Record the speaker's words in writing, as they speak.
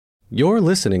You're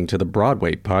listening to the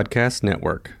Broadway Podcast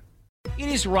Network. It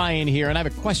is Ryan here, and I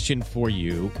have a question for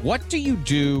you. What do you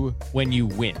do when you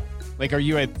win? Like, are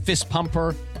you a fist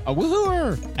pumper, a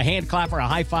woohooer, a hand clapper, a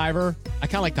high fiver? I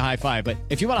kind of like the high five, but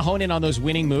if you want to hone in on those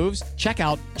winning moves, check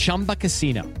out Chumba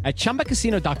Casino. At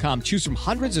ChumbaCasino.com, choose from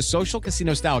hundreds of social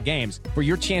casino-style games for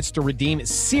your chance to redeem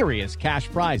serious cash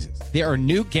prizes. There are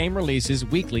new game releases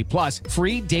weekly, plus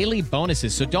free daily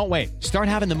bonuses. So don't wait. Start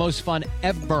having the most fun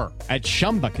ever at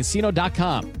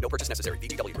ChumbaCasino.com. No purchase necessary.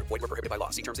 VGW. Void where prohibited by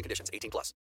law. See terms and conditions.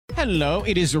 18+. Hello,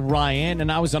 it is Ryan,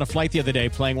 and I was on a flight the other day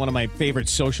playing one of my favorite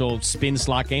social spin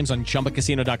slot games on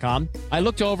ChumbaCasino.com. I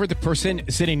looked over at the person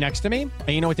sitting next to me, and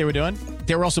you know what they were doing?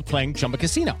 They were also playing Chumba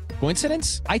Casino.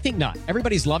 Coincidence? I think not.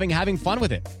 Everybody's loving having fun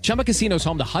with it. Chumba Casino is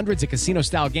home to hundreds of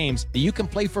casino-style games that you can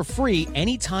play for free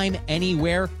anytime,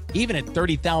 anywhere, even at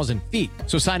 30,000 feet.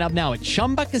 So sign up now at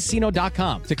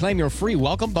ChumbaCasino.com to claim your free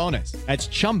welcome bonus. That's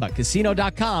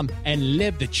ChumbaCasino.com and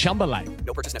live the Chumba life.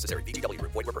 No purchase necessary. VGW.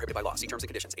 Void where prohibited by law. See terms and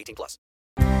conditions. 18+.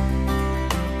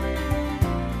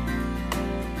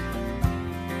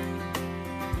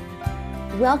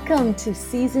 Welcome to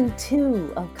Season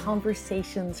 2 of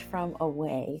Conversations from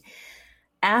Away.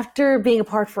 After being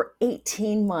apart for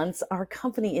 18 months, our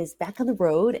company is back on the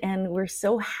road, and we're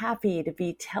so happy to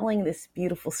be telling this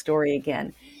beautiful story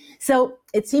again. So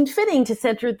it seemed fitting to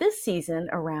center this season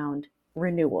around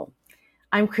renewal.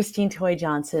 I'm Christine Toy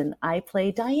Johnson. I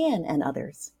play Diane and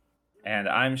others. And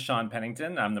I'm Sean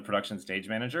Pennington. I'm the production stage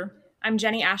manager. I'm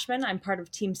Jenny Ashman. I'm part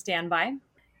of Team Standby.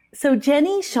 So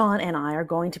Jenny, Sean, and I are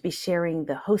going to be sharing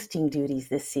the hosting duties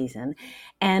this season.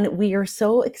 And we are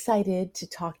so excited to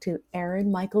talk to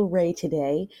Aaron Michael Ray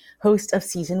today, host of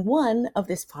Season 1 of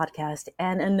this podcast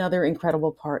and another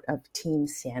incredible part of Team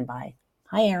Standby.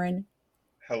 Hi, Aaron.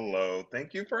 Hello.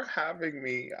 Thank you for having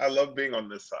me. I love being on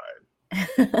this side.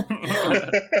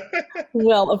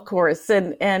 Well, of course.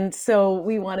 And so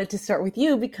we wanted to start with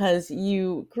you because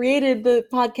you created the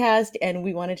podcast, and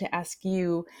we wanted to ask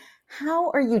you,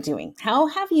 how are you doing? How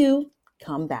have you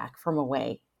come back from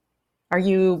away? Are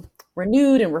you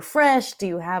renewed and refreshed? Do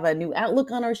you have a new outlook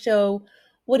on our show?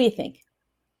 What do you think?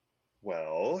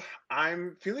 Well,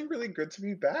 I'm feeling really good to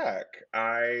be back.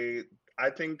 I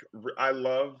think I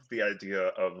love the idea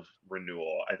of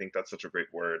renewal. I think that's such a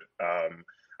great word.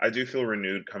 I do feel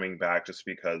renewed coming back just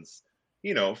because,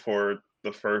 for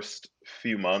the first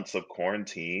few months of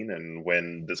quarantine and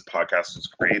when this podcast was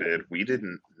created, we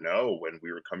didn't know when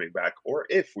we were coming back or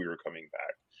if we were coming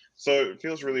back. So it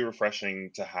feels really refreshing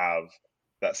to have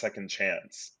that second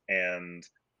chance and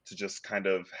to just kind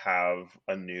of have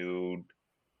a new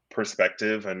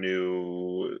perspective, a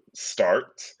new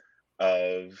start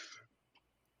of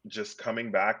just coming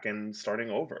back and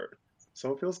starting over.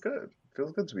 So it feels good. It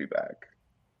feels good to be back.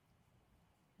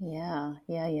 Yeah.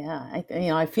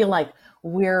 I feel like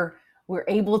we're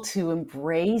able to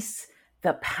embrace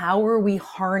the power we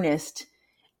harnessed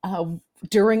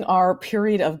during our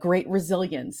period of great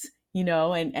resilience,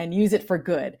 and use it for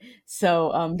good.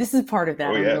 So this is part of that.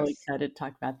 I'm really excited to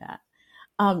talk about that.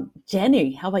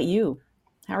 Jenny, how about you?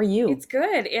 How are you? It's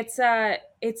good. It's a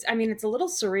little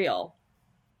surreal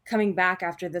coming back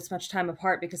after this much time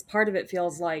apart, because part of it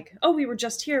feels like, oh, we were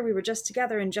just here, we were just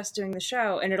together and just doing the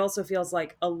show. And it also feels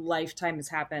like a lifetime has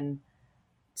happened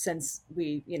since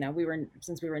we were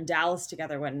in Dallas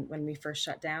together when we first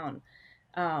shut down.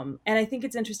 And I think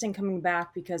it's interesting coming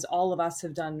back because all of us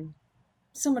have done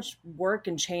so much work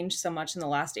and changed so much in the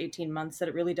last 18 months that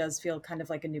it really does feel kind of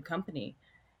like a new company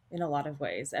in a lot of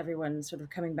ways. Everyone's sort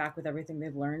of coming back with everything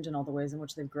they've learned and all the ways in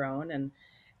which they've grown,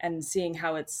 and seeing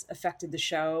how it's affected the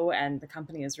show and the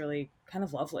company is really kind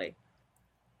of lovely.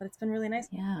 But it's been really nice.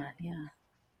 Yeah.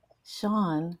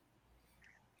 Sean,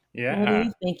 Yeah. what are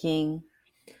you thinking?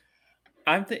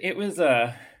 It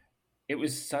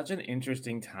was such an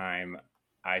interesting time,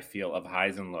 I feel, of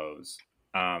highs and lows.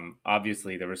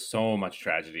 Obviously, there was so much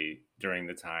tragedy during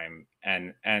the time,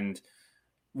 and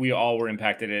we all were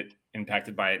impacted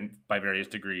by it by various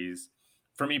degrees.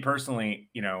 For me personally,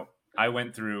 I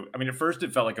went through, at first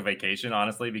it felt like a vacation,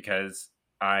 honestly, because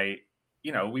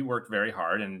we worked very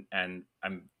hard and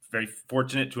I'm very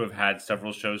fortunate to have had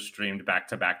several shows streamed back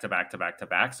to back to back to back to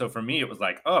back. So for me, it was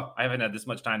like, oh, I haven't had this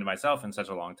much time to myself in such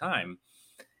a long time.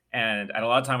 And I had a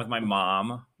lot of time with my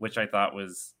mom, which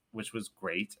was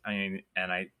great. Time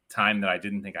that I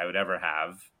didn't think I would ever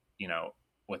have,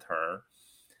 with her.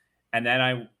 And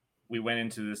then we went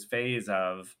into this phase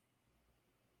of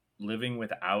living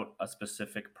without a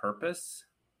specific purpose,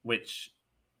 which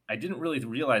I didn't really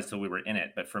realize till we were in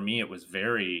it. But for me, it was a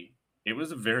very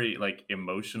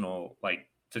emotional,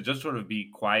 to just sort of be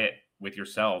quiet with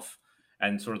yourself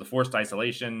and sort of the forced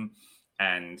isolation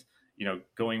and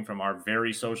going from our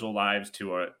very social lives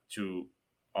to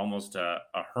almost a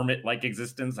hermit-like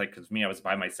existence. Like, because me, I was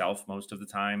by myself most of the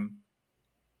time,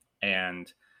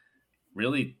 and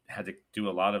really had to do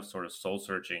a lot of sort of soul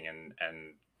searching and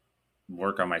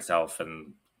work on myself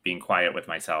and being quiet with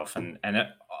myself. And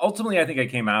ultimately, I think I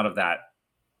came out of that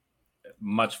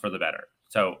much for the better.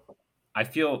 So I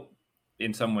feel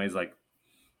in some ways like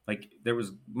there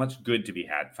was much good to be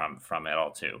had from it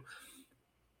all too.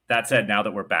 That said, now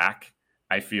that we're back,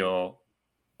 I feel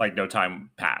like no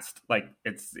time passed. Like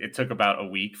it took about a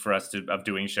week for us of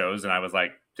doing shows, and I was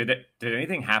like, did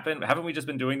anything happen? Haven't we just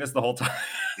been doing this the whole time?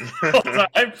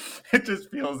 It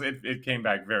just feels it came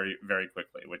back very, very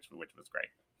quickly, which was great.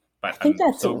 But I think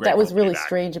that was really back.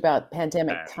 strange about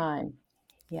pandemic time.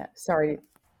 Yeah, sorry.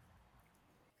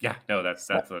 Yeah, no, that's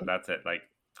it. Like,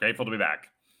 grateful to be back.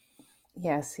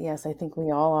 Yes, I think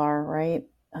we all are, right?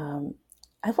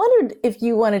 I wondered if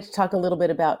you wanted to talk a little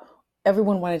bit about,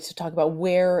 everyone wanted to talk about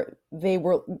where they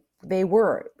were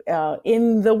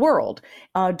in the world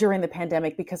during the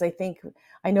pandemic, because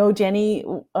I know Jenny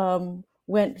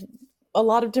went a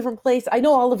lot of different places. I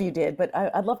know all of you did, but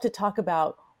I'd love to talk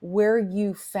about where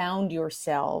you found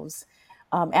yourselves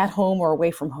at home or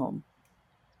away from home.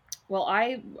 Well,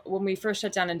 when we first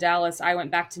shut down in Dallas, I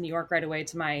went back to New York right away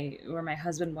to where my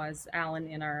husband was, Alan,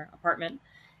 in our apartment.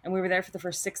 And we were there for the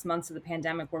first 6 months of the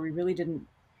pandemic, where we really didn't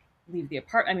leave the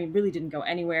apartment. I mean, really didn't go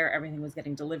anywhere. Everything was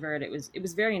getting delivered. It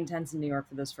was very intense in New York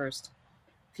for those first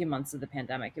few months of the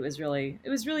pandemic. It was really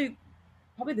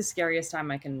probably the scariest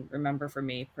time I can remember for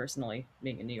me personally,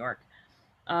 being in New York.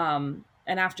 And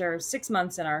after 6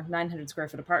 months in our 900 square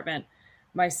foot apartment,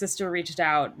 my sister reached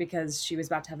out because she was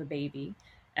about to have a baby,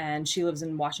 and she lives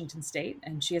in Washington State,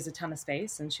 and she has a ton of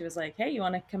space. And she was like, hey, you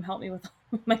want to come help me with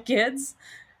my kids?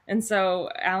 And so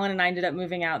Alan and I ended up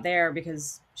moving out there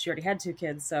because she already had 2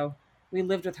 kids. So we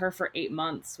lived with her for 8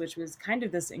 months, which was kind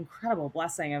of this incredible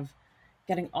blessing of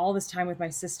getting all this time with my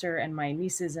sister and my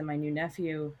nieces and my new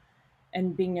nephew,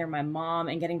 and being near my mom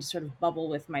and getting to sort of bubble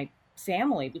with my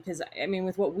family. Because I mean,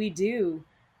 with what we do,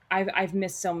 I've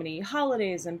missed so many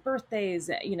holidays and birthdays.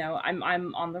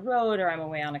 I'm on the road, or I'm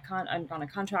away on a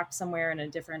contract somewhere in a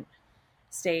different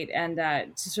state, and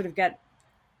to sort of get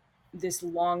this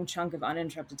long chunk of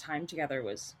uninterrupted time together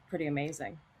was pretty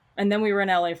amazing. And then we were in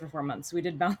LA for 4 months. We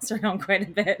did bounce around quite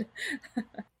a bit.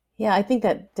 Yeah, I think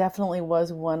that definitely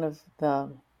was one of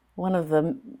the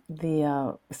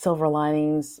silver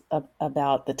linings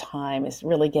about the time, is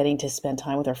really getting to spend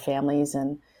time with our families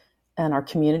and our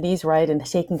communities, right? And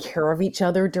taking care of each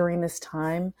other during this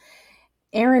time.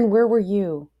 Aaron, where were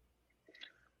you?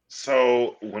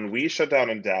 So when we shut down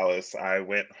in Dallas, I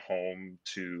went home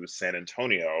to San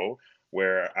Antonio,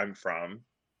 where I'm from.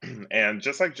 And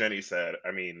just like Jenny said,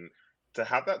 I mean, to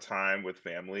have that time with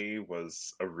family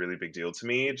was a really big deal to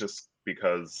me, just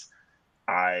because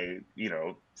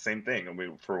same thing.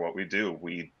 And for what we do,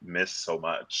 we miss so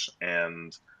much.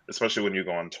 And especially when you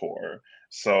go on tour.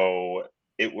 So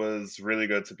it was really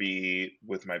good to be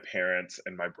with my parents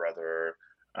and my brother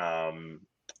um,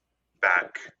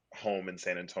 back home in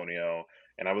San Antonio.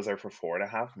 And I was there for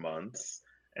 4.5 months.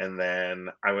 And then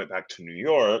I went back to New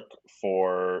York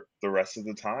for the rest of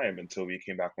the time until we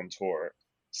came back on tour.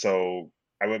 So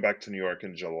I went back to New York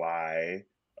in July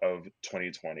of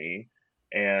 2020.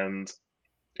 And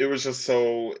it was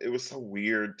so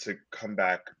weird to come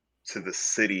back to the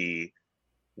city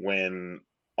when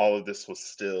all of this was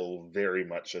still very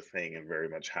much a thing and very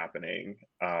much happening.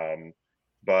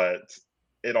 But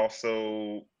it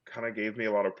also kind of gave me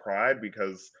a lot of pride,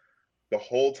 because the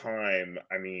whole time,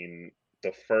 I mean,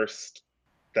 those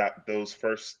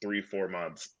first 3-4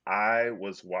 months, I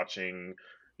was watching,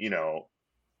 you know,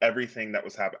 everything that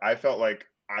was happening. I felt like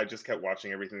I just kept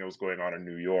watching everything that was going on in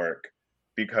New York,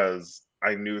 because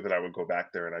I knew that I would go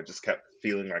back there, and I just kept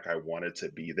feeling like I wanted to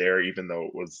be there, even though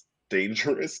it was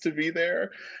dangerous to be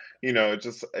there.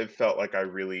 It felt like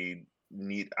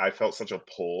I felt such a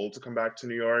pull to come back to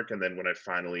New York. And then when I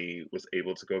finally was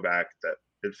able to go back, that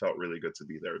it felt really good to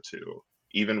be there too,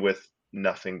 even with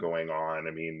nothing going on.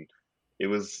 I mean, it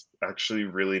was actually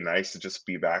really nice to just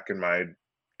be back in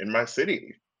my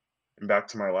city and back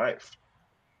to my life.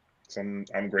 So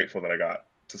I'm grateful that I got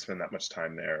to spend that much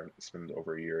time there, spend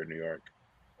over a year in New York.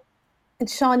 And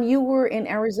Sean, you were in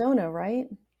Arizona, right?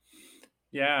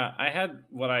 Yeah, I had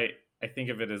what I think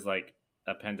of it as like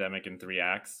a pandemic in 3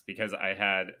 acts, because I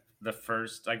had the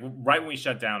first, like, right when we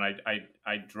shut down,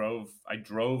 I drove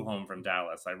home from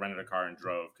Dallas. I rented a car and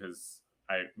drove, because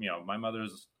my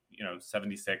mother's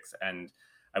 76, and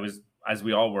I was, as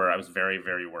we all were, I was very,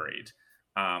 very worried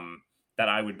that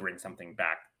I would bring something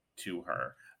back to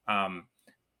her.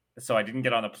 so I didn't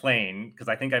get on a plane because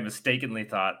I think I mistakenly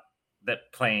thought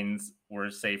that planes were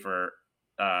safer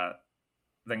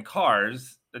than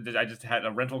cars. I just had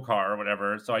a rental car or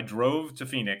whatever. So I drove to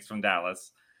Phoenix from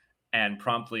Dallas and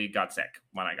promptly got sick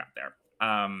when I got there.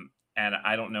 And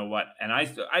I don't know what, and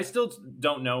I still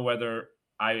don't know whether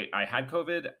I had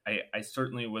COVID. I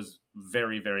certainly was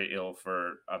very, very ill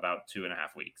for about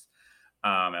 2.5 weeks.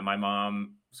 And my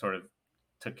mom sort of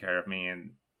took care of me,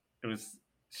 and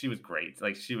she was great.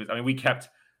 Like we kept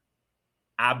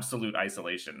absolute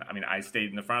isolation. I mean, I stayed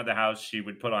in the front of the house. She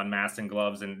would put on masks and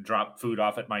gloves and drop food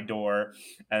off at my door.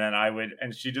 And then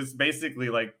and she just basically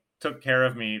like took care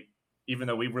of me, even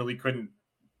though we really couldn't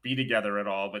be together at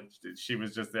all. But she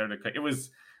was just there to cook. It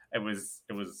was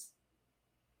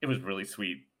really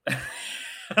sweet.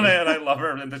 and I love her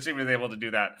and that she was able to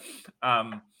do that.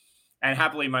 And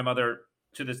happily my mother,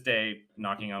 to this day,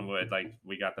 knocking on wood, like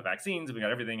we got the vaccines, we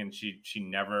got everything. And she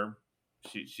never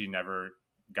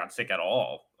got sick at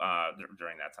all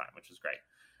during that time, which was great.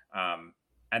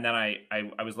 And then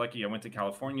I was lucky. I went to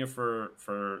California for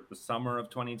the summer of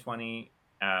 2020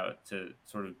 to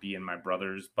sort of be in my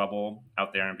brother's bubble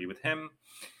out there and be with him.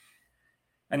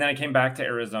 And then I came back to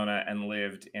Arizona and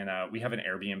lived we have an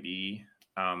Airbnb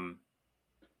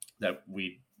that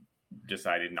we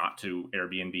decided not to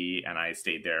Airbnb, and I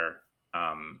stayed there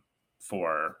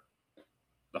for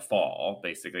the fall,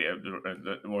 basically,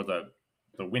 or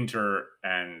the winter,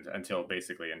 and until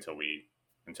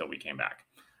we came back.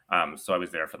 So I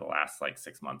was there for the last like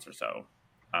 6 months or so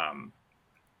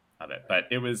of it. But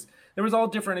there was all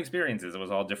different experiences. It was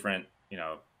all different,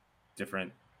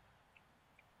 different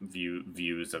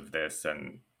views of this,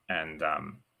 and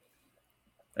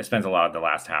I spent a lot of the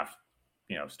last half,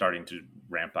 starting to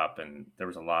ramp up, and there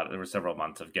were several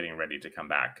months of getting ready to come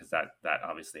back, because that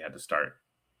obviously had to start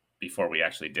before we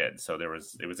actually did. So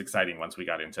it was exciting once we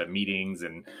got into meetings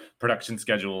and production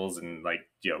schedules, and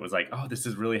it was like, oh, this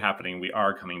is really happening. We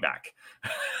are coming back.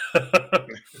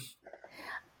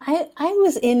 I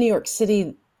was in New York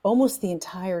City almost the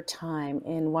entire time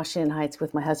in Washington Heights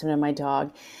with my husband and my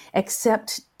dog,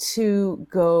 except to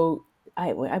go.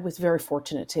 I was very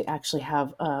fortunate to actually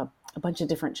have a bunch of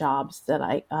different jobs that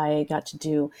I got to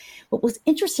do. What was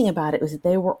interesting about it was that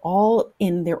they were all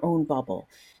in their own bubble.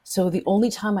 So the only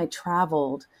time I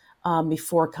traveled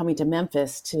before coming to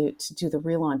Memphis to do the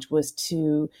relaunch was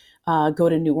to go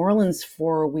to New Orleans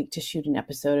for a week to shoot an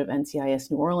episode of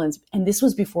NCIS New Orleans. And this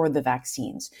was before the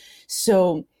vaccines.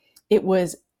 So it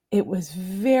was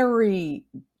very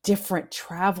different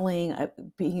traveling,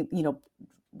 being,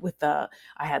 with I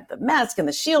had the mask and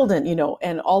the shield and,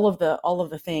 and all of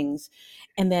the things.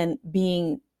 And then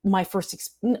being my first,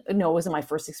 it wasn't my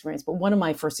first experience, but one of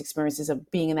my first experiences of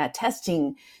being in that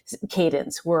testing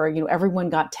cadence where,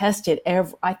 everyone got tested.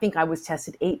 I think I was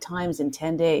tested 8 times in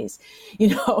 10 days,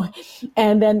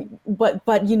 and then, but,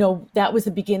 that was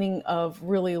the beginning of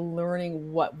really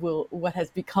learning what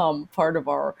has become part of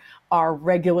our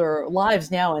regular lives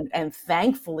now. And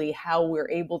thankfully how we're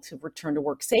able to return to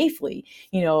work safely,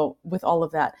 with all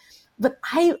of that. But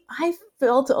I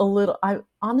felt a little, I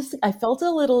felt a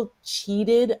little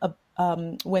cheated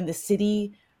when the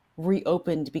city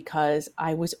reopened, because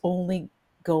I was only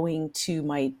going to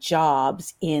my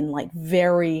jobs in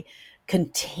very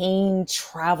contained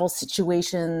travel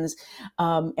situations,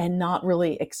 and not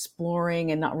really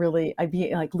exploring, and not really, I'd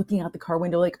be looking out the car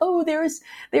window oh,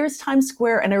 there's Times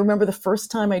Square. And I remember the first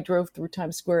time I drove through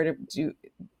Times Square to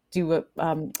do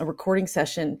a recording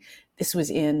session. This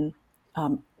was in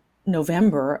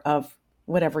November of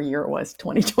whatever year it was,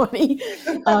 2020.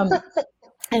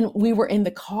 And we were in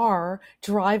the car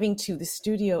driving to the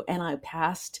studio, and I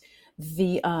passed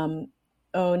the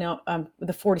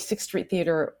 46th Street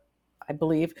Theater, I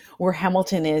believe, where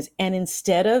Hamilton is. And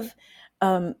instead of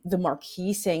the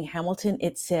marquee saying Hamilton,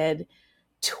 it said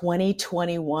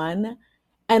 2021.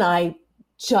 And I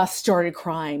just started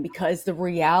crying, because the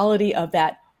reality of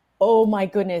that, oh my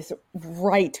goodness,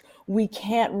 right. We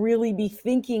can't really be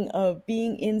thinking of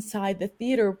being inside the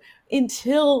theater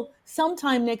until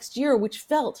sometime next year, which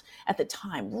felt at the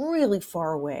time really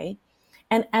far away.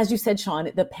 And as you said,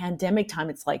 Sean, the pandemic time,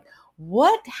 it's like,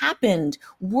 what happened?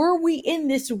 Were we in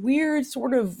this weird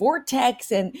sort of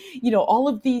vortex? And, all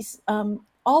of these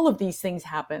things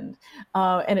happened.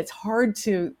 And it's hard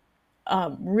to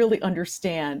really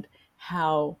understand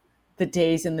how the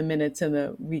days and the minutes and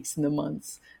the weeks and the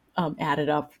months added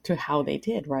up to how they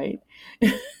did, right?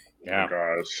 Yeah. Oh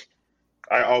gosh.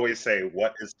 I always say,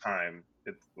 what is time?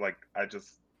 It's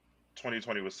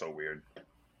 2020 was so weird.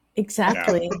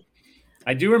 Exactly.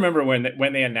 I do remember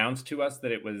when they announced to us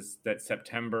that it was that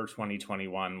September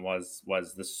 2021 was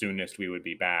the soonest we would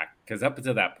be back. Because up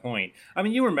until that point, I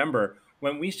mean, you remember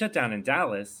when we shut down in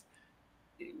Dallas,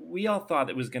 we all thought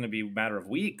it was going to be a matter of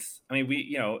weeks. I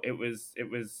mean,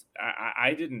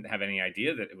 I didn't have any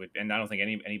idea that it would, and I don't think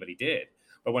anybody did.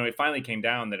 But when it finally came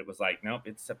down that it was like, nope,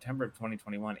 it's September of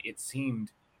 2021, it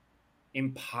seemed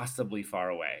impossibly far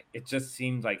away. It just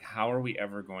seemed like, how are we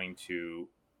ever going to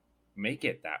make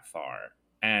it that far?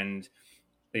 And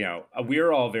we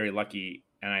were all very lucky,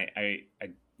 and I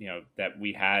that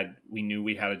we knew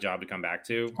we had a job to come back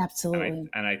to. Absolutely.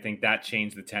 And I think that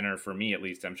changed the tenor for me, at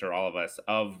least, I'm sure all of us,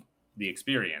 of the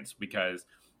experience, because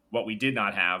what we did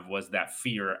not have was that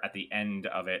fear at the end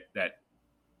of it, that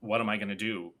what am I going to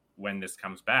do when this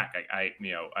comes back?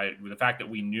 The fact that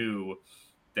we knew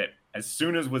that as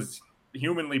soon as was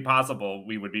humanly possible,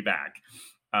 we would be back,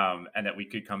 and that we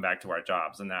could come back to our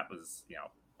jobs. And that was,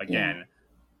 again,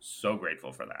 so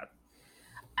grateful for that.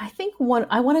 I think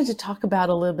I wanted to talk about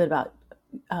a little bit about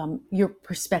your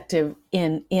perspective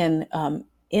in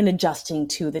adjusting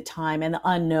to the time and the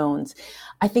unknowns.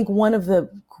 I think one of the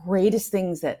greatest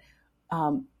things that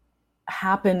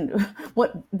happened,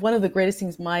 one of the greatest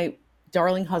things my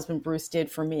darling husband Bruce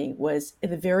did for me was at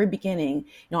the very beginning.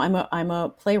 I'm a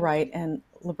playwright and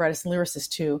librettist and lyricist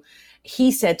too.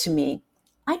 He said to me,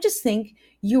 "I just think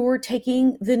you're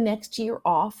taking the next year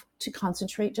off to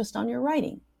concentrate just on your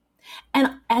writing."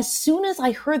 And as soon as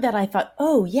I heard that, I thought,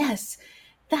 oh, yes,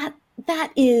 that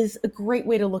is a great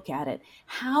way to look at it.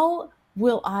 How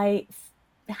will I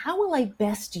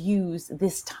best use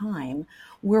this time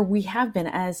where we have been,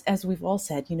 as we've all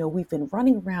said, we've been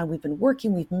running around, we've been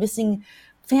working, we've been missing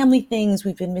family things,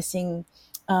 we've been missing,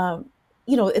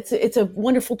 it's a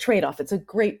wonderful trade-off. It's a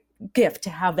great gift to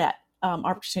have that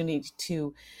opportunity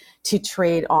to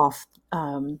trade off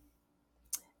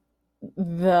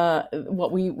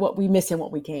what we miss and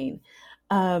what we gain.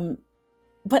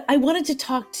 But I wanted to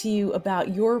talk to you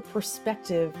about your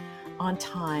perspective on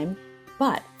time.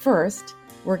 But first,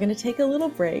 we're going to take a little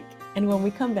break. And when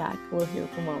we come back, we'll hear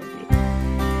from all of you.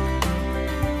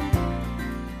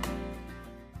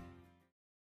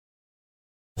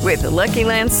 With the Lucky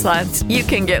Land Slots, you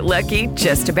can get lucky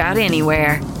just about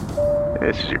anywhere.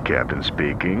 This is your captain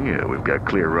speaking. We've got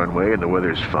clear runway and the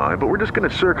weather's fine, but we're just going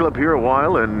to circle up here a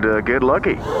while and get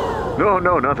lucky.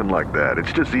 No, nothing like that.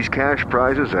 It's just these cash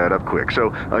prizes add up quick. So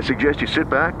I suggest you sit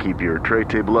back, keep your tray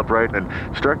table upright, and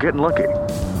start getting lucky.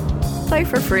 Play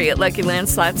for free at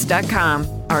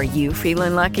LuckyLandSlots.com. Are you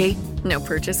feeling lucky? No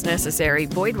purchase necessary.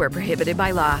 Void where prohibited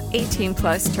by law.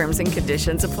 18+ terms and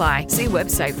conditions apply. See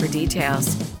website for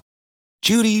details.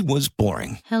 Judy was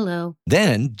boring. Hello.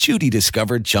 Then Judy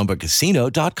discovered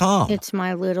ChumbaCasino.com. It's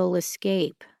my little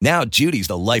escape. Now Judy's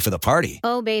the life of the party.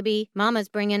 Oh, baby, mama's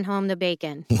bringing home the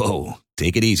bacon. Whoa,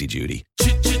 take it easy, Judy.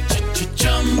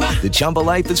 The Chumba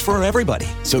life is for everybody.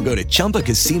 So go to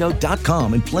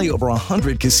ChumbaCasino.com and play over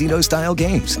 100 casino-style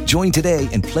games. Join today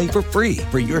and play for free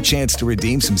for your chance to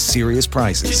redeem some serious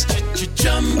prizes.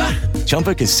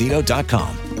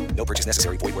 ChumbaCasino.com. No purchase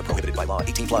necessary. Void where prohibited by law.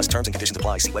 18+ terms and conditions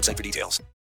apply. See website for details.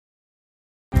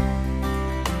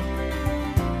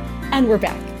 And we're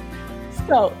back.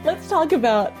 So let's talk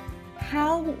about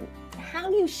how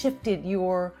you shifted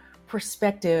your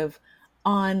perspective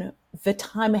on the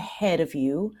time ahead of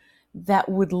you that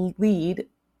would lead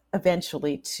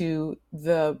eventually to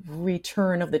the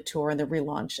return of the tour and the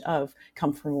relaunch of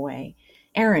Come From Away.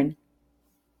 Aaron.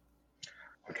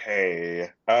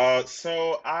 Okay.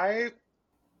 So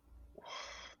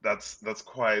that's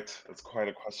quite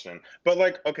a question.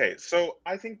 But okay, so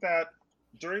I think that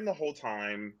during the whole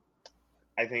time,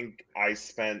 I think I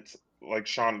spent, like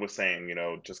Sean was saying,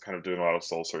 just kind of doing a lot of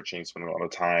soul searching, spending a lot of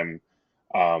time,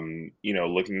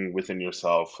 looking within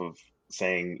yourself of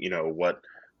saying, what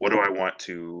do I want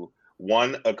to,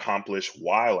 one, accomplish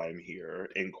while I'm here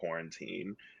in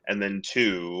quarantine, and then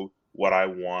two, what I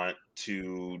want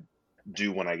to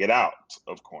do when I get out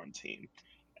of quarantine.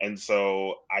 And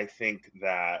so I think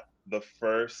that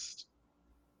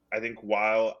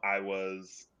while I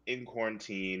was in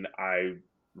quarantine, I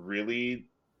really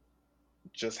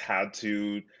just had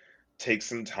to take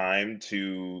some time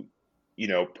to,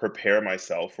 prepare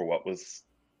myself for what was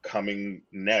coming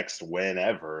next,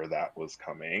 whenever that was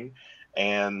coming.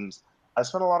 And I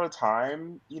spent a lot of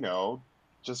time,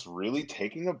 just really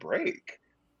taking a break.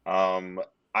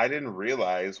 I didn't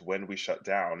realize when we shut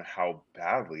down how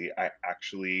badly I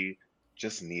actually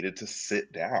just needed to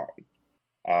sit down.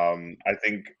 I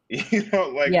think,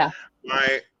 Yeah.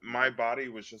 my body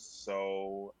was just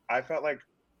I felt like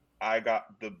I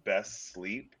got the best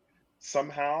sleep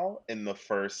somehow in the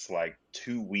first like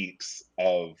 2 weeks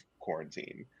of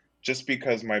quarantine, just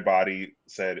because my body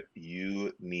said,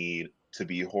 you need to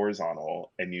be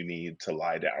horizontal and you need to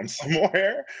lie down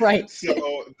somewhere. Right.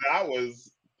 So that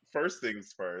was first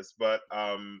things first. But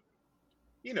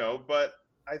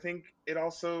I think it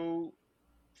also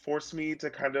forced me to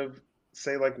kind of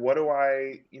say like, what am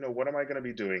I going to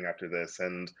be doing after this?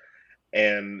 And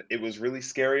it was really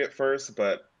scary at first,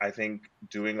 but I think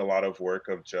doing a lot of work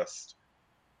of just,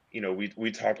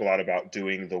 we talk a lot about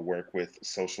doing the work with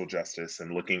social justice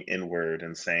and looking inward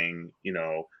and saying,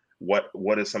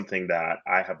 what is something that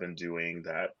I have been doing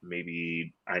that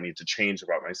maybe I need to change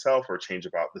about myself or change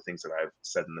about the things that I've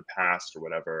said in the past or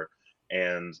whatever.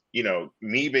 And,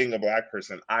 me being a Black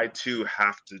person, I too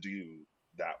have to do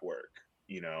that work,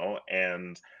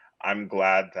 and I'm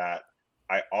glad that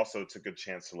I also took a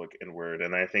chance to look inward.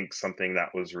 And I think something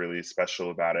that was really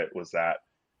special about it was that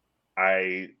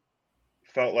I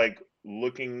felt like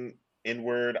looking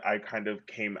inward, I kind of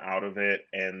came out of it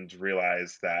and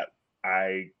realized that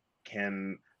I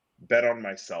can bet on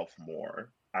myself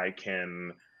more. I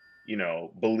can,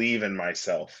 believe in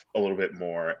myself a little bit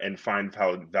more and find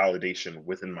validation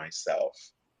within myself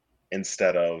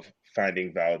instead of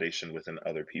finding validation within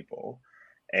other people.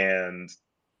 And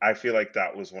I feel like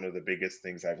that was one of the biggest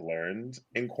things I've learned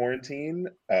in quarantine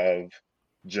of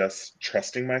just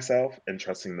trusting myself and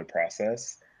trusting the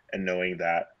process and knowing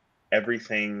that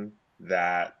everything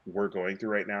that we're going through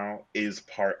right now is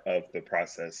part of the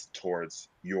process towards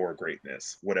your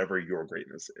greatness, whatever your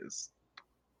greatness is.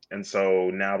 And so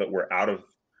now that we're out of,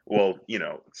 well,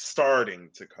 starting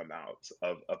to come out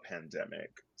of a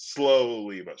pandemic,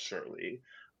 slowly but surely,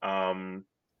 I'm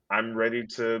ready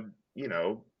to,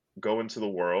 go into the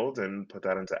world and put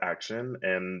that into action.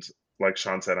 And like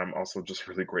Sean said, I'm also just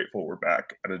really grateful we're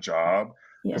back at a job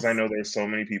because I Yes. know there's so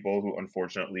many people who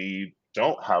unfortunately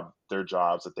don't have their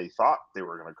jobs that they thought they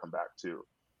were going to come back to.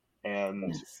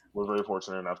 And Yes. we're very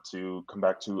fortunate enough to come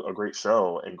back to a great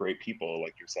show and great people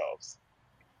like yourselves.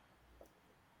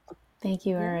 Thank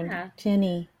you, Erin. Yeah.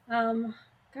 Jenny.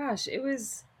 Gosh, I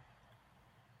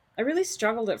really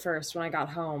struggled at first when I got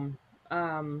home.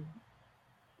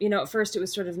 At first it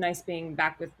was sort of nice being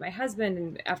back with my husband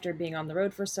and after being on the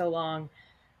road for so long.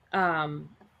 But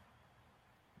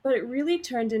it really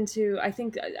turned into, I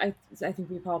think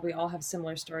we probably all have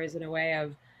similar stories in a way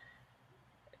of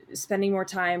spending more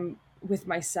time with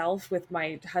myself, with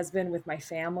my husband, with my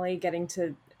family, getting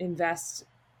to invest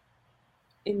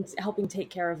in helping take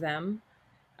care of them.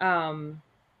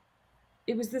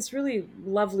 It was this really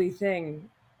lovely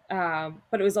thing.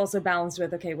 But it was also balanced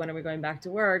with, okay, when are we going back to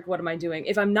work? What am I doing?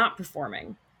 If I'm not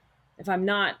performing, if I'm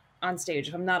not on stage,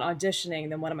 if I'm not auditioning,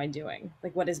 then what am I doing?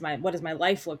 Like, what does my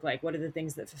life look like? What are the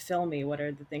things that fulfill me? What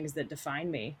are the things that define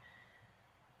me?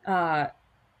 And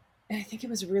I think it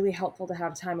was really helpful to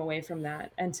have time away from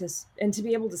that and to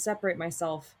be able to separate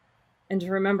myself and to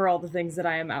remember all the things that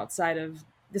I am outside of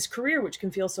this career, which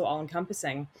can feel so all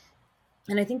encompassing.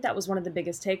 And I think that was one of the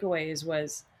biggest takeaways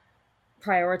was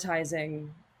prioritizing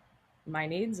my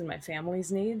needs and my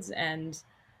family's needs and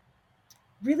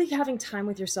really having time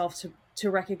with yourself to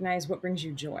recognize what brings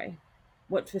you joy,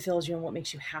 what fulfills you and what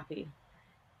makes you happy.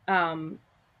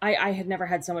 I had never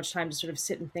had so much time to sort of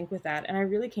sit and think with that. And I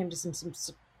really came to some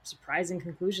surprising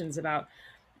conclusions about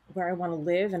where I want to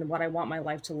live and what I want my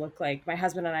life to look like. My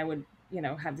husband and I would,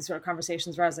 have these sort of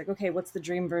conversations where I was like, okay, what's the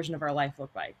dream version of our life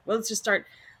look like? Well, let's just start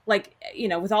like,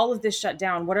 with all of this shut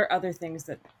down, what are other things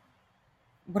that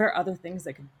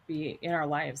could be in our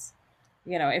lives,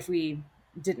 if we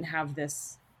didn't have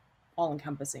this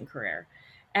all-encompassing career?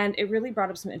 And it really brought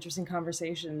up some interesting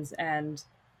conversations. And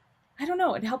I don't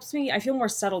know, it helps me. I feel more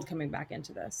settled coming back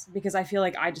into this because I feel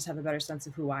like I just have a better sense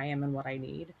of who I am and what I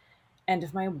need and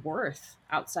of my worth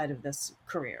outside of this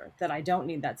career, that I don't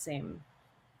need that same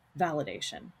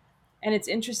validation. And it's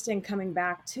interesting coming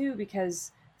back too,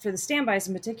 because for the standbys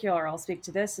in particular, I'll speak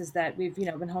to this, is that we've,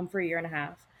 been home for a year and a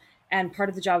half. And part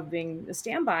of the job of being a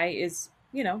standby is,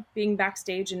 being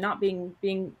backstage and not being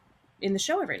in the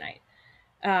show every night.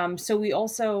 So we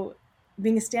also,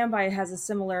 being a standby has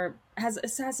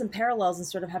some parallels in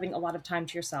sort of having a lot of time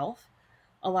to yourself,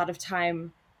 a lot of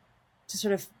time to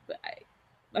sort of,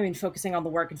 focusing on the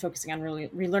work and focusing on really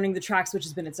relearning the tracks, which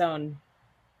has been its own,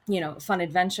 fun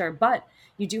adventure. But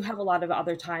you do have a lot of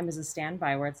other time as a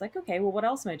standby where it's like, okay, well, what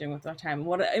else am I doing with our time?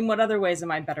 In what other ways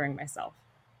am I bettering myself?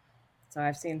 So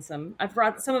I've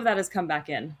brought some of that has come back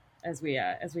in as we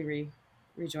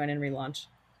rejoin and relaunch.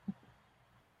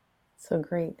 So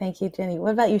great. Thank you, Jenny.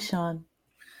 What about you, Sean?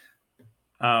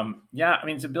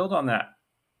 To build on that,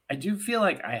 I do feel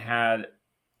like I had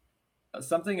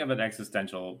something of an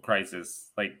existential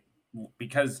crisis, like,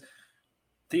 because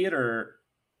theater,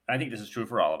 I think this is true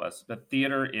for all of us, but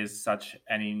theater is such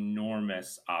an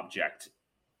enormous object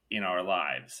in our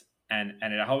lives. And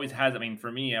it always has. I mean,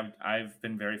 for me, I've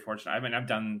been very fortunate. I've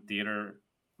done theater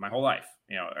my whole life,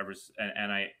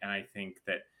 and I think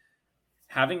that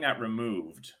having that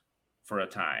removed for a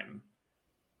time,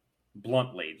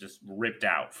 bluntly, just ripped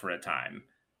out for a time,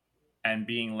 and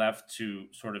being left to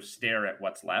sort of stare at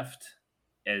what's left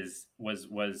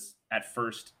was at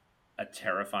first a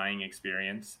terrifying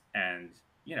experience. And,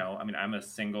 I'm a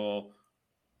single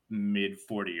mid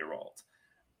 40-year-old,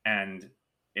 and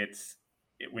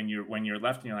when you're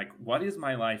left and you're like, what is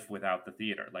my life without the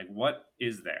theater? Like, what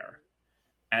is there?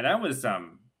 And that was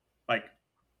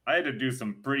I had to do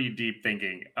some pretty deep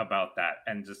thinking about that,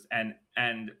 and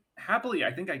happily,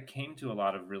 I think I came to a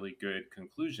lot of really good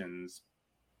conclusions.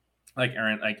 Like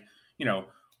Aaron, I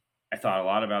thought a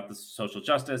lot about the social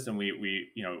justice, and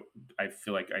I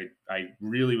feel like I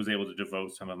really was able to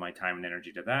devote some of my time and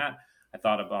energy to that. I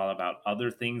thought about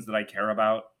other things that I care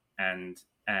about, and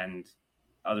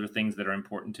other things that are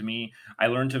important to me. I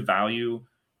learned to value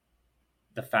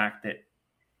the fact that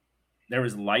there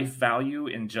is life value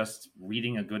in just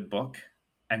reading a good book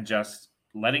and just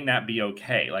letting that be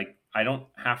okay. Like, I don't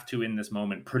have to, in this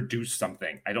moment, produce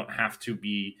something. I don't have to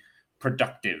be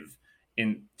productive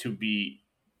to be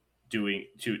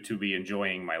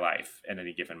enjoying my life at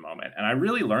any given moment. And I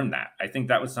really learned that. I think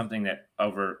that was something that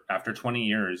after 20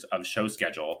 years of show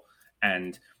schedule,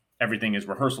 and everything is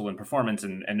rehearsal and performance,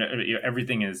 and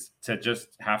everything is to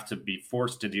just have to be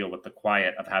forced to deal with the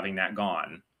quiet of having that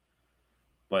gone,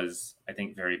 was, I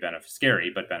think, very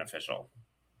scary, but beneficial.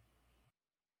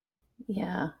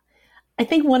 Yeah. I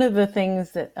think one of the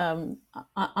things that, on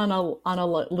a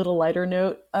little lighter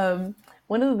note,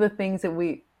 one of the things that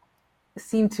we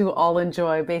seem to all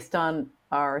enjoy based on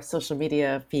our social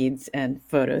media feeds and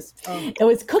photos, it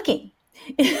was cooking.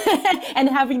 And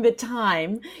having the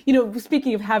time,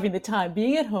 speaking of having the time,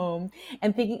 being at home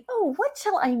and thinking, oh, what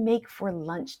shall I make for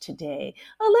lunch today?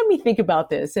 Oh, let me think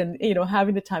about this, and,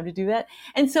 having the time to do that.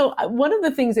 And so one of the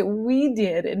things that we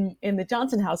did in the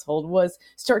Johnson household was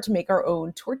start to make our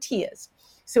own tortillas.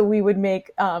 So we would make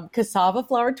cassava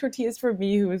flour tortillas for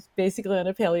me, who was basically on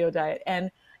a paleo diet, and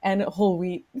whole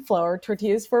wheat flour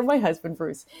tortillas for my husband,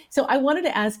 Bruce. So I wanted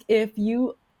to ask if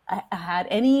you had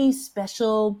any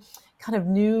special kind of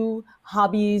new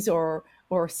hobbies or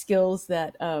skills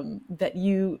that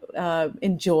you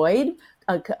enjoyed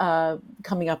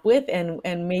coming up with,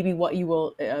 and maybe what you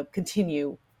will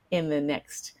continue in the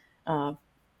next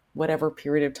whatever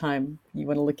period of time you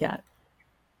want to look at.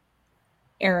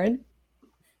 Aaron?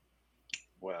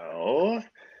 Well,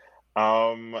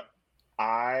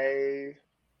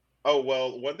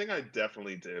 one thing I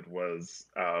definitely did was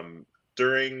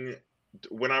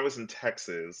when I was in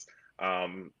Texas,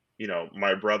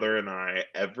 my brother and I,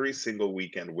 every single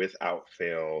weekend without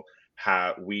fail,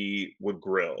 we would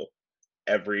grill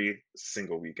every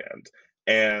single weekend.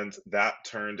 And that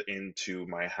turned into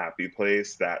my happy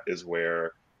place. That is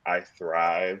where I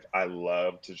thrive. I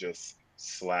love to just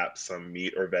slap some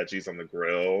meat or veggies on the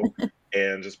grill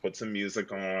and just put some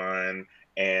music on.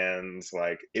 And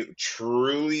it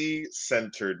truly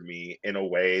centered me in a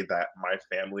way that my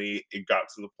family, it got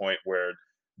to the point where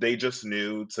they just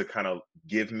knew to kind of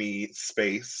give me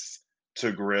space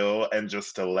to grill and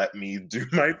just to let me do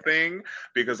my thing,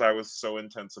 because I was so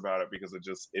intense about it, because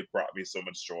it brought me so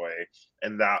much joy.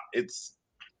 And that it's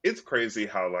crazy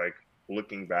how,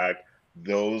 looking back,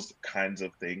 those kinds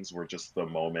of things were just the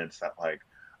moments that,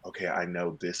 okay, I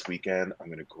know this weekend I'm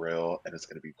going to grill and it's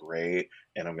going to be great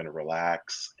and I'm going to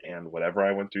relax, and whatever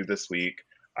I went through this week,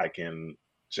 I can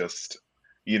just,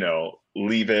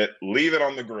 leave it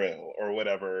on the grill, or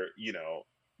whatever,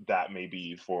 that may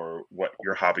be for what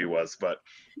your hobby was. But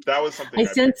that was something I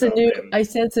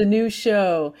sense a new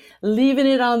show, Leaving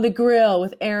It on the Grill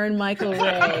with Aaron Michael Ray.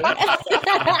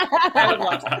 I would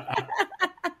love that.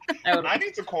 I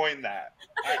need to coin that.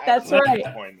 That's right. Need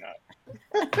to coin that.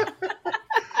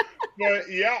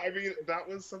 But yeah, that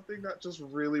was something that just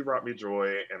really brought me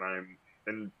joy,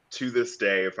 and to this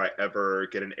day, if I ever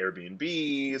get an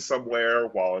Airbnb somewhere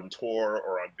while on tour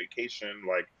or on vacation,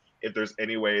 if there's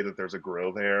any way that there's a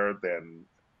grill there, then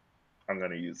I'm going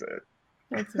to use it.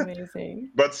 That's amazing.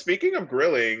 But speaking of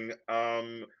grilling,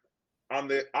 on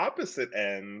the opposite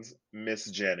end, Miss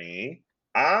Jenny,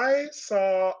 I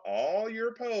saw all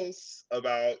your posts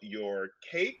about your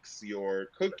cakes, your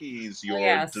cookies,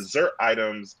 your dessert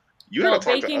items.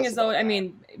 Baking is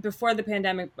always, before the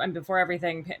pandemic and before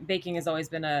everything, baking has always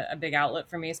been a big outlet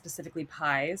for me, specifically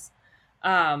pies.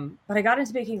 But I got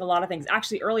into baking a lot of things.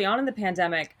 Actually, early on in the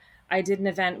pandemic, I did an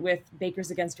event with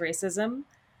Bakers Against Racism,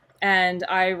 and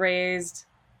I raised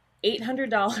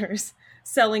 $800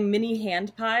 selling mini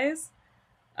hand pies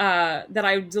that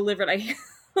I delivered. I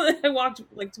walked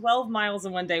like 12 miles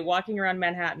in one day, walking around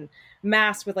Manhattan,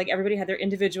 masked with like everybody had their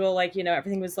individual, like, you know,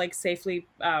 everything was like safely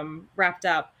wrapped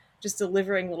up, just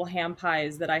delivering little ham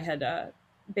pies that I had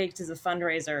baked as a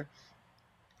fundraiser.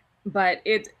 But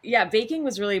baking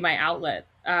was really my outlet.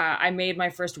 I made my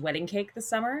first wedding cake this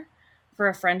summer for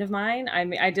a friend of mine.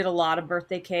 I did a lot of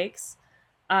birthday cakes.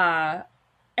 And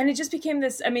it just became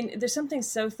this, I mean, there's something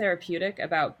so therapeutic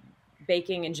about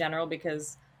baking in general,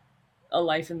 because a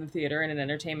life in the theater and in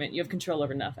entertainment, you have control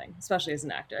over nothing, especially as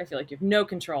an actor. I feel like you have no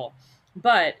control.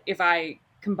 But if I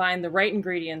combine the right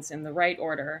ingredients in the right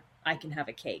order, I can have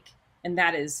a cake. And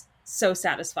that is so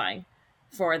satisfying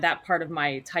for that part of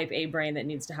my type A brain that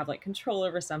needs to have like control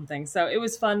over something. So it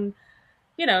was fun,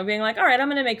 you know, being like, all right, I'm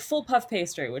going to make full puff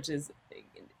pastry, which is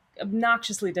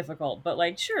obnoxiously difficult, but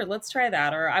like, sure, let's try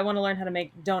that. Or I want to learn how to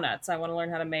make donuts. I want to learn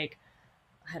how to make,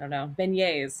 I don't know,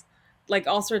 beignets, like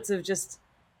all sorts of just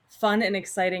fun and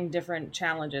exciting different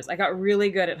challenges. I got really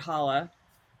good at challah.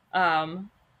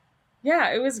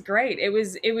 Yeah, it was great. It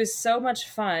was so much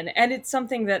fun. And it's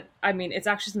something that, I mean, it's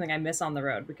actually something I miss on the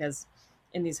road, because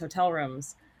in these hotel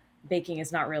rooms, baking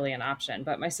is not really an option.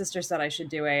 But my sister said I should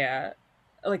do a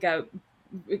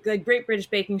Great British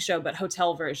Baking Show, but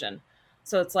hotel version.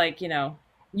 So it's like, you know,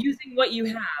 using what you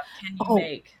have, can you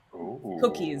make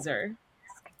cookies or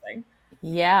something?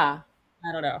 Yeah.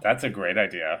 I don't know. That's a great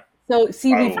idea. So,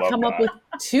 see, we've come up with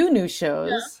 2 new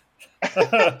shows.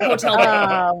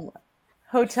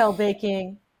 Hotel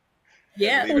baking.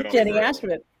 Yeah. Getting after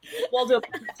it. We'll do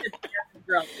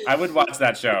I would watch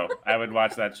that show.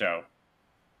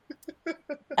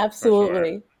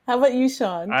 Absolutely. Sure. How about you,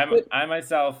 Sean? I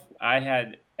myself, I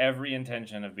had every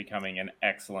intention of becoming an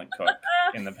excellent cook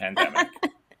in the pandemic.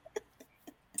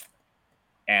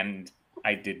 And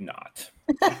I did not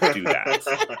do that.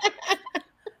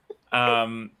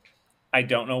 I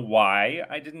don't know why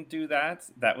I didn't do that.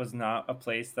 That was not a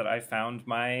place that I found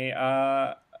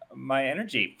my my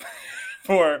energy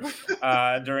for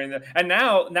during the. And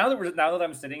now that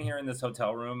I'm sitting here in this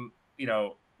hotel room, you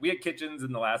know, we had kitchens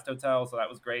in the last hotel, so that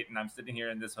was great. And I'm sitting here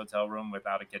in this hotel room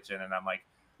without a kitchen, and I'm like,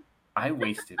 I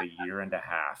wasted a year and a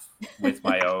half with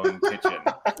my own kitchen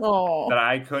that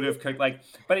I could have cooked. Like,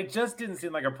 but it just didn't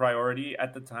seem like a priority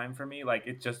at the time for me. Like,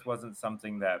 it just wasn't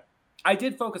something that. I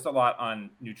did focus a lot on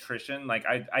nutrition. Like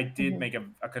I did make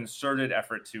a concerted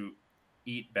effort to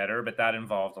eat better, but that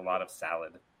involved a lot of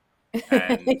salad.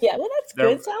 And yeah, well, that's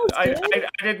good. Sounds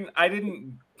good. I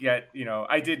didn't get, you know,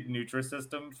 I did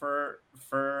Nutrisystem for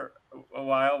a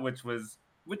while, which was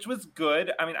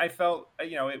good. I mean, I felt,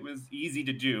 you know, it was easy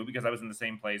to do because I was in the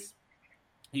same place.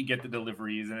 You get the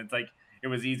deliveries, and it's like it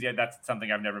was easy. That's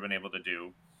something I've never been able to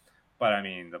do. But I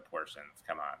mean, the portions,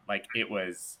 come on. Like, it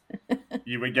was,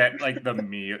 you would get like the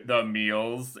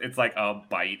meals. It's like a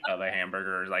bite of a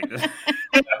hamburger. Like this.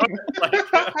 It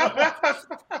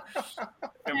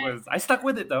was, I stuck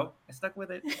with it though. I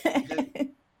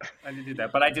did do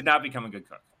that, but I did not become a good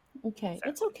cook. Okay.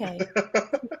 It's okay.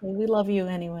 We love you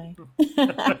anyway.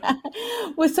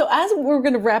 Well, so as we're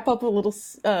going to wrap up a little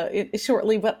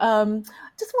shortly, but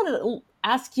just wanted to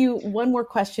ask you one more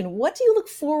question. What do you look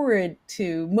forward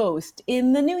to most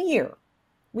in the new year?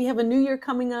 We have a new year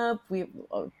coming up. We have,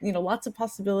 lots of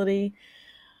possibility.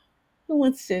 Who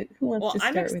wants to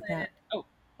start with that?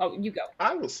 Oh, you go.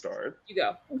 I will start. You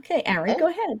go. Okay, Aaron, go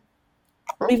ahead.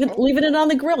 Leaving it on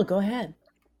the grill. Go ahead.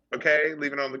 Okay,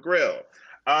 leaving it on the grill.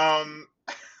 I'm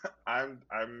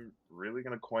really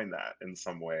gonna coin that in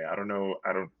some way. I don't know.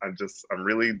 I'm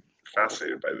really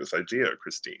fascinated by this idea,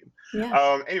 Christine.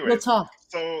 Yeah. Anyway, we'll talk.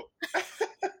 So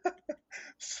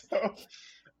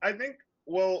I think.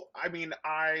 Well, I mean,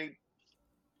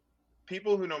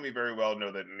 people who know me very well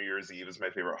know that New Year's Eve is my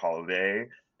favorite holiday,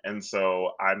 and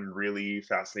so I'm really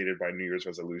fascinated by New Year's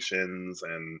resolutions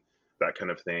and that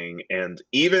kind of thing. And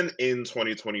even in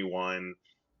 2021,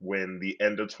 when the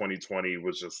end of 2020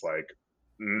 was just like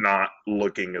not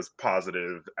looking as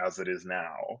positive as it is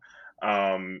now,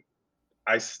 I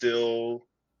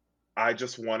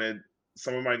just wanted,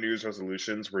 some of my New Year's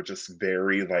resolutions were just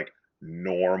very like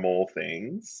normal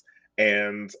things.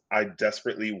 And I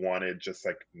desperately wanted just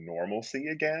like normalcy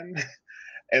again.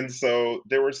 And so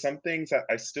there were some things that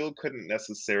I still couldn't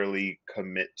necessarily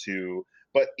commit to,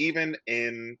 but even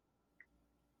in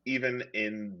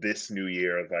this new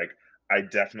year, like I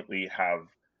definitely have,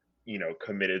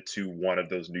 committed to one of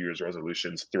those New Year's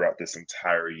resolutions throughout this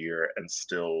entire year, and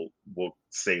still will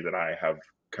say that I have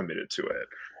committed to it.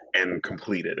 and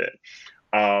completed it.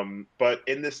 But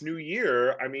in this new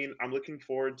year, I mean, I'm looking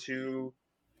forward to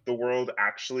the world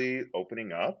actually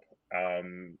opening up.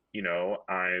 I'm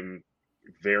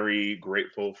very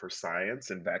grateful for science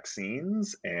and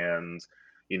vaccines. And,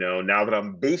 now that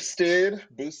I'm boosted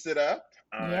up,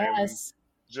 I'm Yes.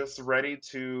 just ready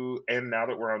to, and now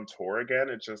that we're on tour again,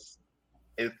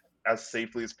 it as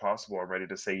safely as possible, I'm ready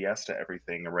to say yes to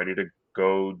everything. I'm ready to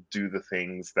go do the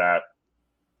things that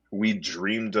we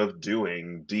dreamed of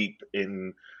doing deep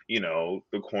in,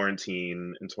 the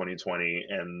quarantine in 2020.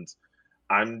 And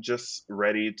I'm just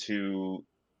ready to,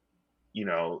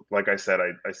 like I said,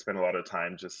 I spent a lot of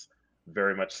time just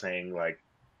very much saying like,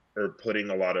 or putting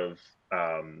a lot of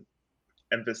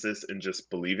emphasis in just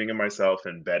believing in myself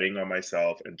and betting on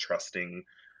myself and trusting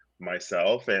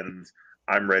myself. And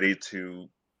I'm ready to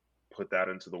put that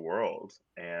into the world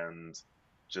and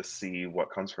just see what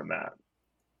comes from that.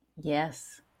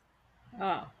 Yes.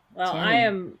 Oh, well, Jenny.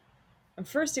 I'm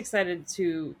first excited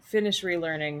to finish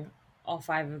relearning all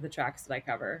 5 of the tracks that I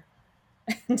cover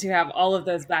and to have all of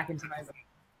those back into my brain.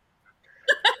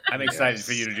 I'm excited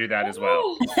for you to do that as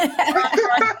well. We're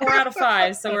on 4 out of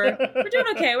 5, so we're doing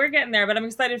okay. We're getting there, but I'm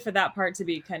excited for that part to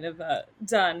be kind of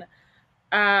done.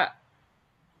 I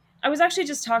was actually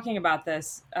just talking about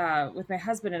this with my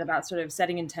husband and about sort of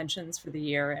setting intentions for the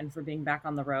year and for being back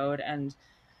on the road. And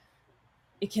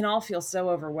it can all feel so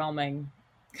overwhelming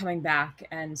coming back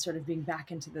and sort of being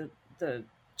back into the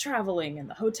traveling and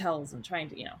the hotels and trying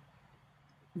to,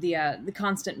 the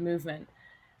constant movement.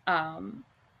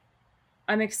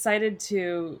 I'm excited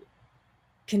to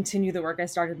continue the work I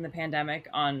started in the pandemic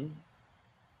on,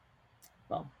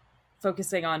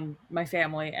 focusing on my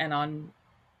family and on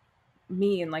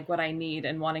me and like what I need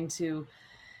and wanting to,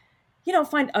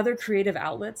 find other creative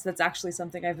outlets. That's actually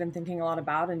something I've been thinking a lot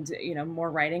about, and, more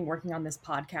writing, working on this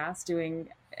podcast,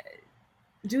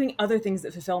 doing other things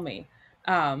that fulfill me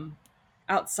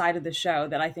outside of the show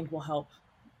that I think will help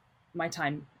my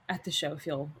time at the show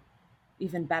feel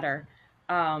even better.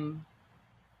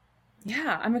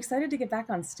 Yeah, I'm excited to get back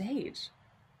on stage.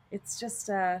 It's just,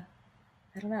 I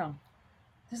don't know.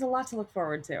 There's a lot to look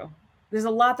forward to. There's a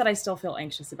lot that I still feel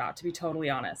anxious about, to be totally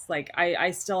honest. Like,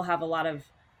 I still have a lot of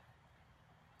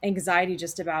anxiety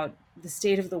just about the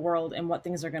state of the world and what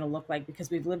things are going to look like,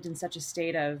 because we've lived in such a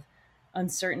state of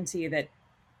uncertainty that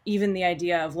even the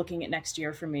idea of looking at next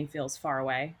year for me feels far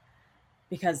away,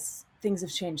 because things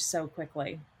have changed so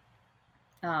quickly.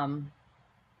 But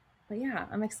yeah,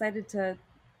 I'm excited to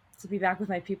be back with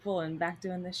my people and back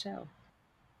doing this show.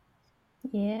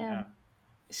 Yeah.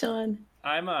 Sean.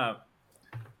 I'm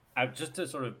just to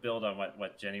sort of build on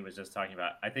what Jenny was just talking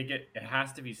about. I think it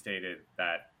has to be stated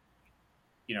that,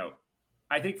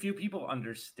 I think few people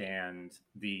understand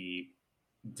the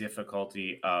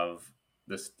difficulty of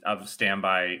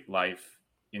standby life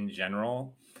in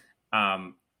general.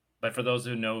 But for those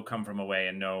who come from away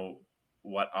and know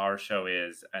what our show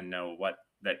is and know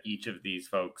that each of these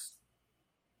folks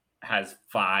has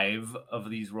 5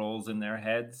 of these roles in their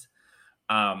heads,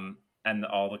 and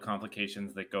all the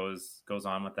complications that goes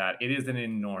on with that, it is an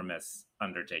enormous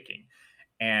undertaking.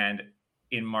 And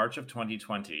in March of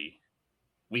 2020,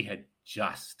 we had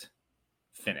just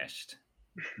finished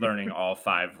learning all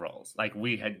 5 roles. Like,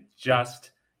 we had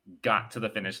just got to the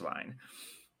finish line,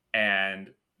 and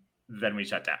then we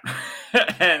shut down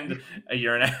and a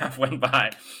year and a half went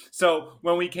by. So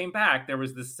when we came back, there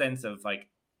was this sense of like,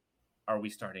 are we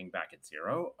starting back at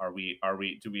zero?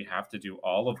 Do we have to do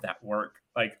all of that work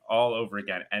like all over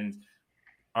again? And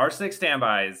our 6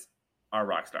 standbys are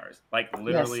rock stars. Like,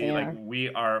 literally, yes, like we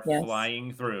are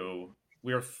flying through.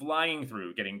 We are flying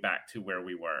through getting back to where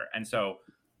we were. And so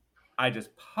I just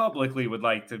publicly would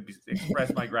like to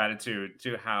express my gratitude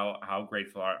to how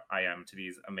grateful I am to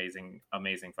these amazing,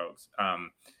 amazing folks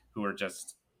who are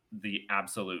just the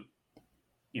absolute,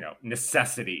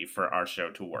 necessity for our show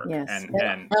to work. Yes.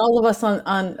 And all of us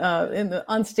in the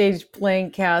onstage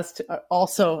playing cast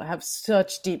also have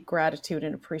such deep gratitude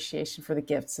and appreciation for the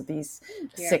gifts of these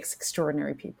 6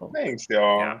 extraordinary people. Thanks,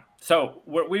 y'all. Yeah. So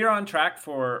we're on track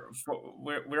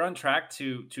we're on track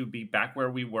to be back where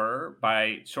we were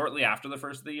by shortly after the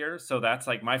first of the year. So that's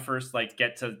like my first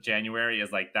get to January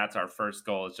is like, that's our first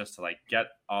goal, is just to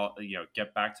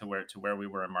get back to where we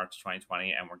were in March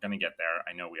 2020, and we're gonna get there.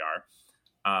 I know we are.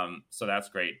 So that's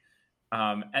great.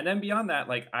 And then beyond that,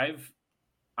 like I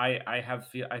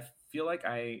feel like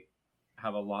I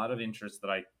have a lot of interest that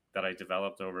I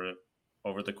developed over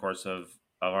the course of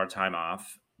our time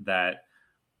off that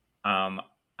I'm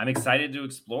excited to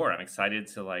explore. I'm excited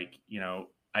to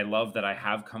I love that I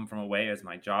have come from away as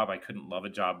my job. I couldn't love a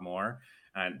job more.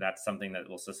 And that's something that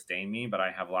will sustain me, but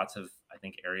I have lots of I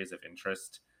think, areas of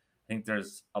interest. I think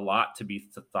there's a lot to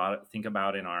think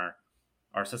about in our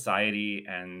society,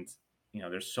 and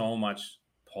there's so much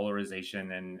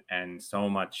polarization and so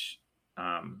much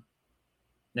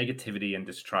negativity and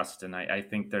distrust, and I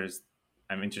think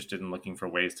I'm interested in looking for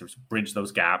ways to bridge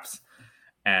those gaps.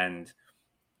 And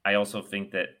I also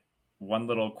think that one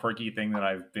little quirky thing that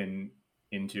I've been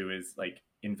into is like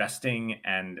investing,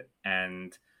 and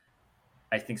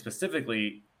I think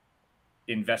specifically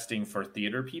investing for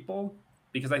theater people,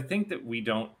 because I think that we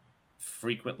don't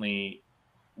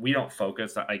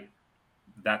focus, like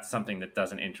that's something that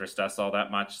doesn't interest us all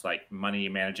that much, like money,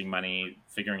 managing money,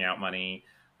 figuring out money,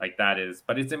 like that is,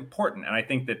 but it's important. And I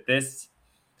think that this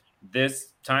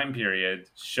time period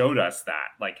showed us that,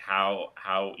 like how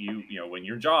you when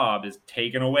your job is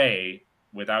taken away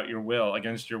without your will,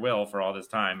 against your will, for all this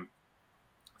time.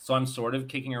 So I'm sort of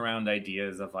kicking around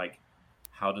ideas of like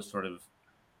how to sort of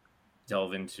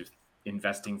delve into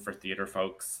investing for theater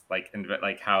folks, like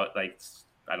how, like,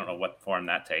 I don't know what form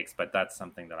that takes, but that's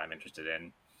something that I'm interested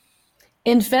in.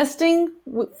 Investing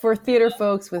for theater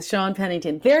folks with Sean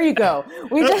Pennington. There you go.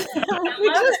 We just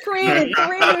created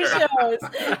 3 new shows.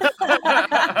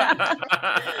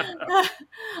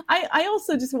 I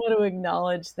also just want to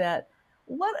acknowledge that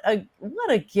what a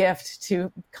gift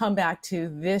to come back to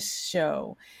this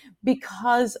show,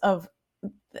 because of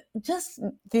just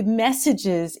the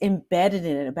messages embedded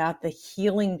in it about the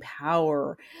healing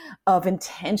power of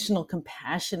intentional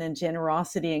compassion and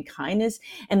generosity and kindness,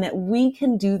 and that we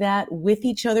can do that with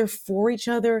each other, for each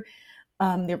other.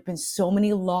 There have been so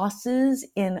many losses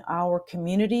in our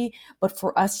community, but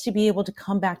for us to be able to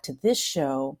come back to this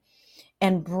show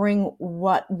and bring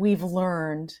what we've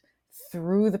learned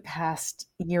through the past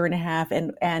year and a half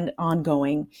and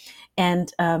ongoing,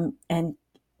 and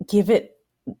give it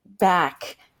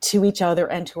back to each other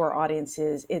and to our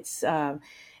audiences. It's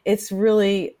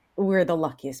really, we're the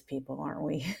luckiest people, aren't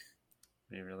we?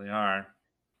 We really are.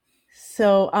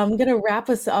 So I'm going to wrap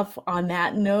us up on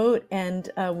that note, and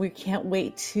we can't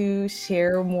wait to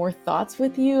share more thoughts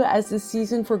with you as the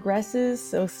season progresses.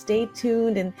 So stay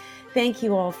tuned, and thank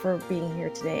you all for being here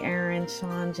today. Aaron,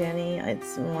 Sean, Jenny,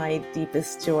 it's my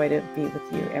deepest joy to be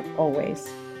with you always.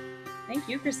 Thank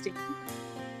you, Christine.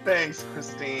 Thanks,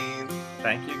 Christine.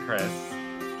 Thank you, Chris.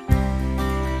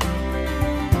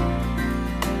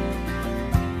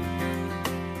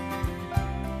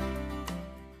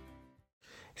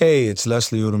 Hey, it's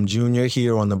Leslie Odom Jr.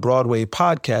 here on the Broadway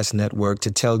Podcast Network to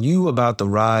tell you about the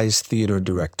Rise Theater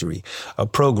Directory, a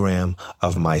program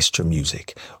of Maestro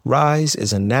Music. Rise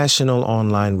is a national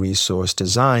online resource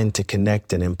designed to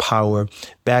connect and empower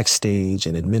backstage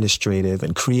and administrative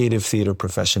and creative theater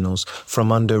professionals from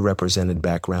underrepresented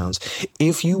backgrounds.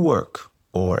 If you work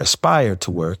or aspire to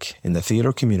work in the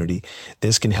theater community,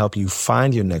 this can help you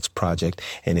find your next project.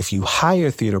 And if you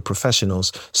hire theater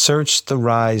professionals, search the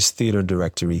Rise Theater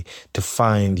Directory to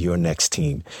find your next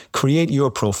team. Create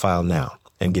your profile now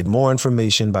and get more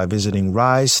information by visiting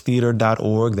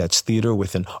risetheater.org. That's theater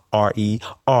with an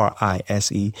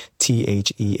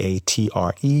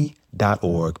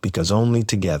RERISETHEATRE.org, because only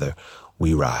together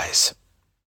we rise.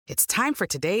 It's time for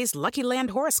today's Lucky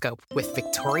Land horoscope with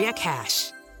Victoria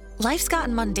Cash. Life's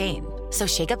gotten mundane, so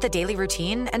shake up the daily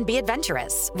routine and be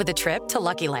adventurous with a trip to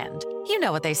Lucky Land. You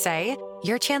know what they say,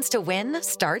 your chance to win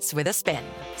starts with a spin.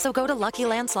 So go to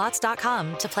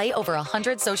LuckyLandSlots.com to play over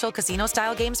 100 social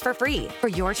casino-style games for free for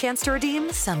your chance to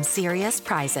redeem some serious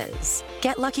prizes.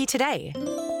 Get lucky today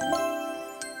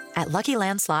at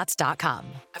LuckyLandSlots.com.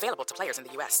 Available to players in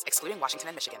the U.S., excluding Washington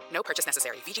and Michigan. No purchase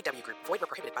necessary. VGW Group. Void where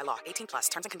prohibited by law. 18+.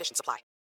 Terms and conditions apply.